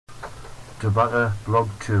Tobacco Blog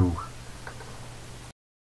 2.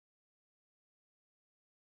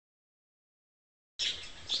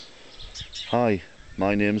 Hi,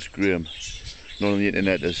 my name's Graham, known on the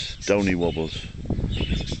internet as Downy Wobbles.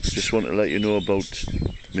 Just want to let you know about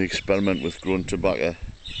my experiment with growing tobacco.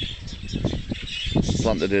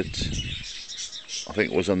 Planted it, I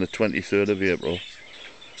think it was on the 23rd of April,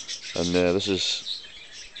 and this is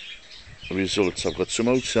the results. I've got some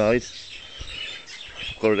outside,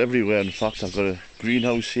 I've got it everywhere. In fact, I've got a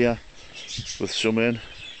greenhouse here with some in,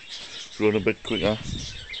 growing a bit quicker.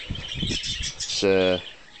 It's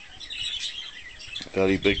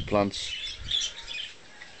very big plants,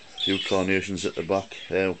 a few carnations at the back.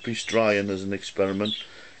 Piece drying as an experiment,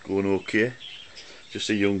 going okay,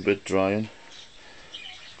 just a young bit drying.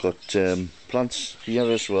 Got plants here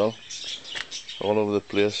as well, all over the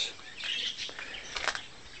place.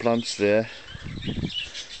 Plants there,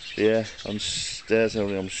 yeah, on stairs.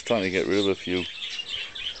 I'm just trying to get rid of a few.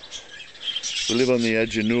 We live on the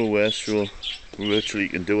edge of nowhere, so we virtually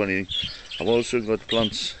can do anything. I've also got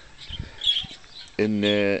plants in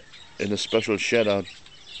a special shed I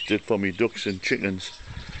did for me ducks and chickens.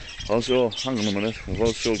 Also, hang on a minute, I've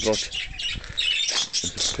also got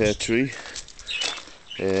a pear tree.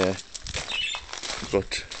 I've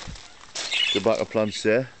got tobacco plants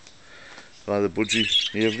there by the budgie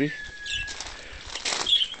aviary.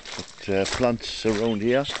 Got plants around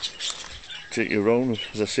here. Take you around.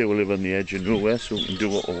 As I say, we live on the edge of nowhere, so we can do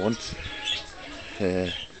what we want.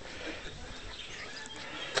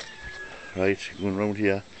 Right, going round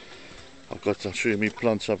here, I'll show you my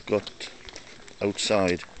plants I've got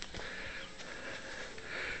outside.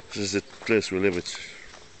 This is the place we live. It's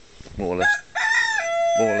more or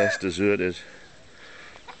less deserted.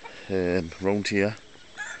 Round here,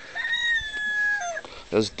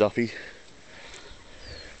 there's Duffy.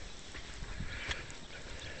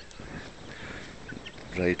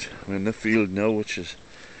 Right, I'm in the field now, which is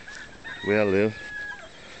where I live.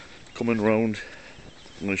 Coming round,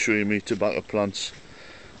 I'm going to show you my tobacco plants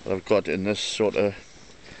that I've got in this sort of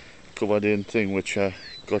covered in thing, which I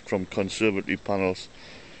got from conservatory panels.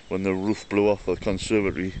 When the roof blew off the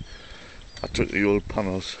conservatory, I took the old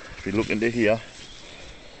panels. If you look into here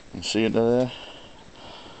and see into there,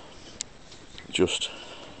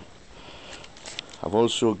 I've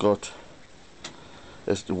also got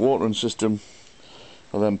this the watering system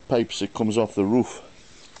of them pipes that comes off the roof,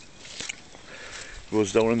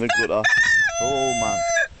 goes down in the gutter. Oh man,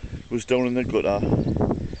 goes down in the gutter,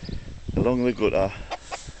 along the gutter,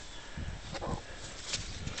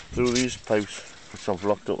 through these pipes, which I've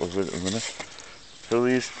locked up a bit in a minute, through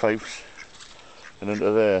these pipes and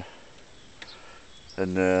into there.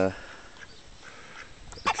 And it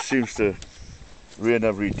seems to rain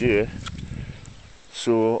every day,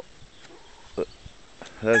 so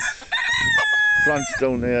there's plants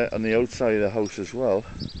down there on the outside of the house as well.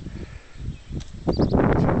 You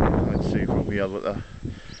can't see from here, but they're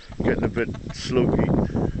getting a bit sluggy.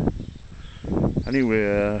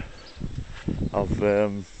 Anyway, I've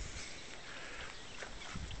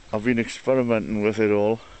been experimenting with it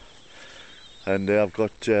all, and I've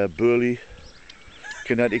got Burley,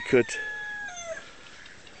 Connecticut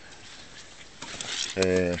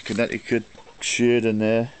shade in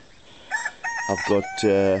there. I've got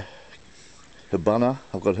Havana.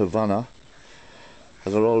 I've got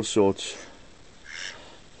all sorts.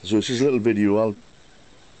 So it's just a little video. I'll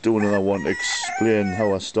do another one to explain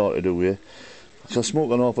how I started away. So I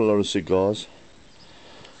smoke an awful lot of cigars,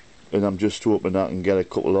 and I'm just hoping I can get a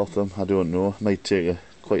couple off them. I don't know, it might take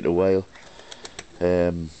quite a while.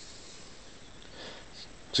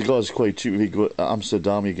 Cigars are quite cheap. If you go to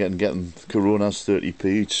Amsterdam, you can get them Coronas 30p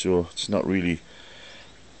each, so it's not really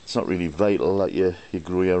vital that you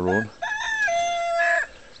grow your own.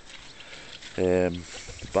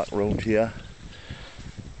 Back round here,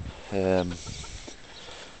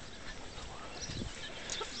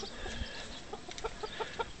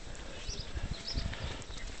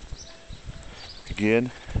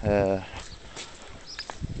 again,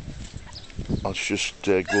 I'll just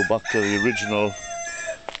go back to the original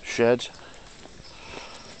shed.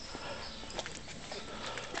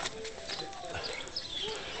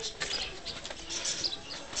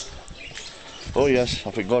 Oh yes,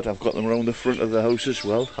 I forgot, I've got them around the front of the house as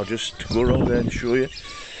well. I'll just go around there and show you.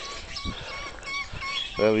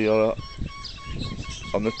 There we are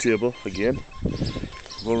on the table again.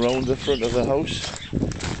 Go around the front of the house,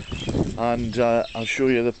 and I'll show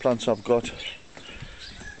you the plants I've got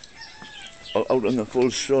out in the full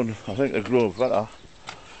sun. I think they grow better.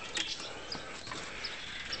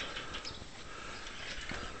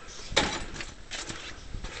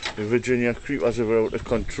 The Virginia creepers are out of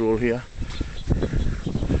control here.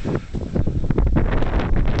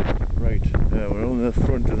 Right, we're on the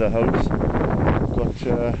front of the house. Got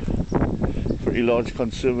a pretty large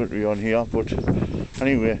conservatory on here, but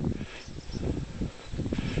anyway,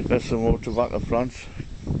 there's some water back the front.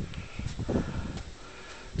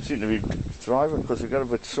 Seem to be thriving because we've got a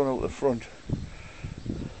bit of sun out the front.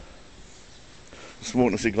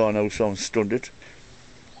 Smoking a cigar now, so I'm stunted.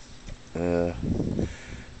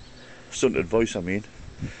 Stunted voice, I mean.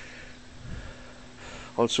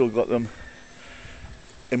 Also got them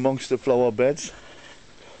amongst the flower beds.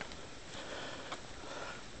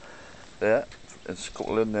 There, there's a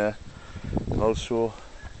couple in there. And also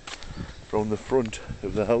around the front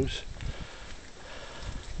of the house,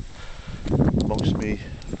 amongst me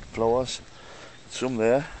flowers. Some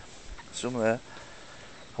there, some there.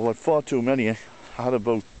 I've had far too many. I had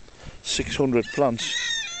about 600 plants.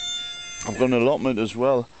 I've got an allotment as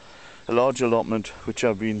well, a large allotment which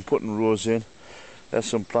I've been putting rows in. There's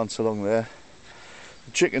some plants along there.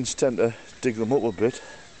 The chickens tend to dig them up a bit.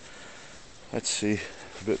 Let's see,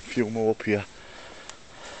 a few more up here.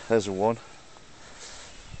 There's one.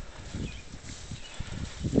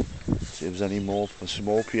 See if there's any more. There's some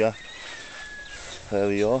more up here. There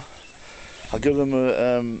they are. I'll give them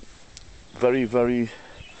a very, very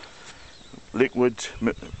liquid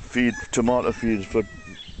feed, tomato feed, but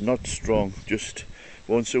not strong, just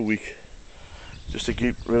once a week, just to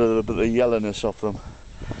keep rid of a bit of the yellowness off them.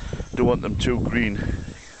 Don't want them too green,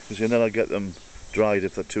 because you never get them dried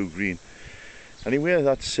if they're too green. Anyway,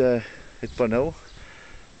 that's it for now.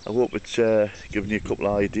 I hope it's given you a couple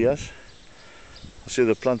of ideas. I say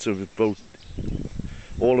the plants are about,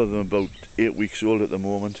 all of them about 8 weeks old at the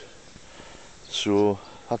moment, so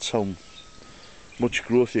that's how much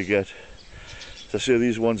growth you get. As I say,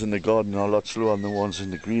 these ones in the garden are a lot slower than the ones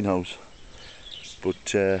in the greenhouse,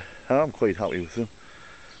 but I'm quite happy with them.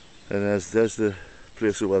 And there's the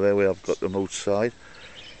place over there where I've got them outside.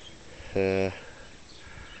 I'm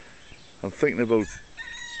thinking about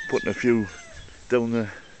putting a few down the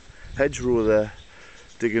hedgerow there,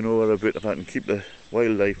 digging over a bit if I can keep the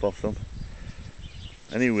wildlife off them.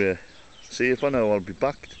 Anyway, see you for now. I'll be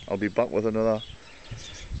back with another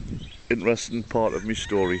interesting part of my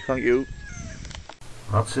story. Thank you.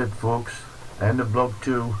 That's it, folks. End of vlog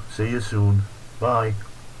 2. See you soon. Bye.